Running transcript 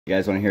You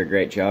guys want to hear a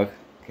great joke?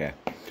 Okay.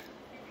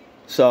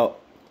 So,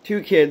 two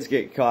kids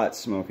get caught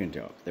smoking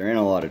dope. They're in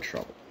a lot of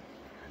trouble.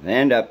 They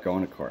end up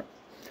going to court.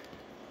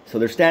 So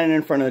they're standing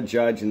in front of the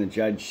judge, and the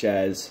judge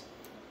says,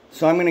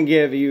 so I'm going to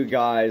give you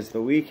guys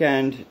the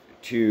weekend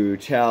to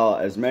tell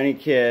as many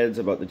kids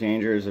about the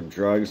dangers of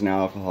drugs and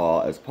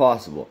alcohol as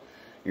possible.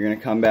 You're going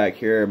to come back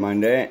here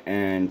Monday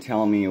and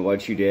tell me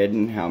what you did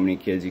and how many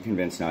kids you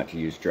convinced not to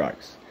use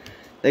drugs.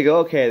 They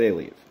go, okay, they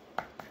leave.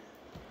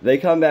 They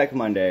come back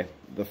Monday.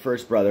 The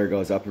first brother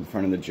goes up in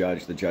front of the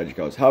judge. The judge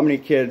goes, how many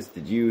kids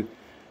did you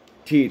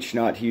teach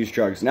not to use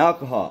drugs and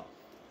alcohol?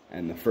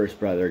 And the first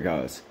brother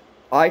goes,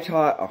 I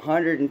taught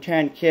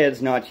 110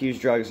 kids not to use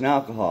drugs and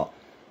alcohol.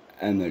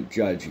 And the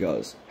judge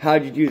goes,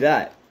 how'd you do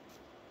that?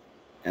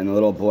 And the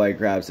little boy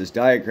grabs this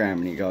diagram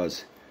and he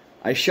goes,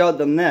 I showed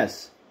them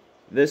this.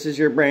 This is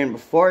your brain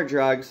before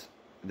drugs.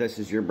 This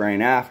is your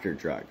brain after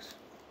drugs.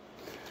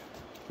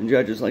 And the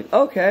judge is like,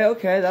 okay,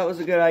 that was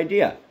a good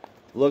idea.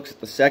 Looks at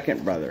the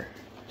second brother.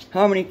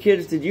 How many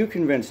kids did you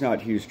convince not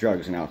to use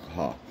drugs and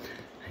alcohol?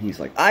 And he's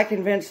like, I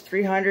convinced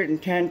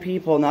 310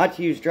 people not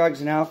to use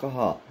drugs and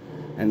alcohol.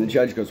 And the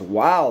judge goes,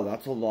 wow,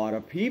 that's a lot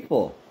of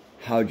people.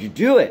 How'd you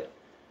do it?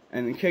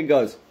 And the kid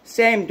goes,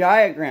 same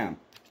diagram.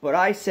 But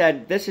I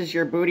said, this is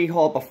your booty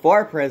hole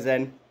before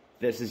prison.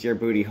 This is your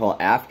booty hole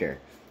after.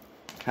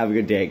 Have a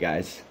good day,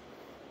 guys.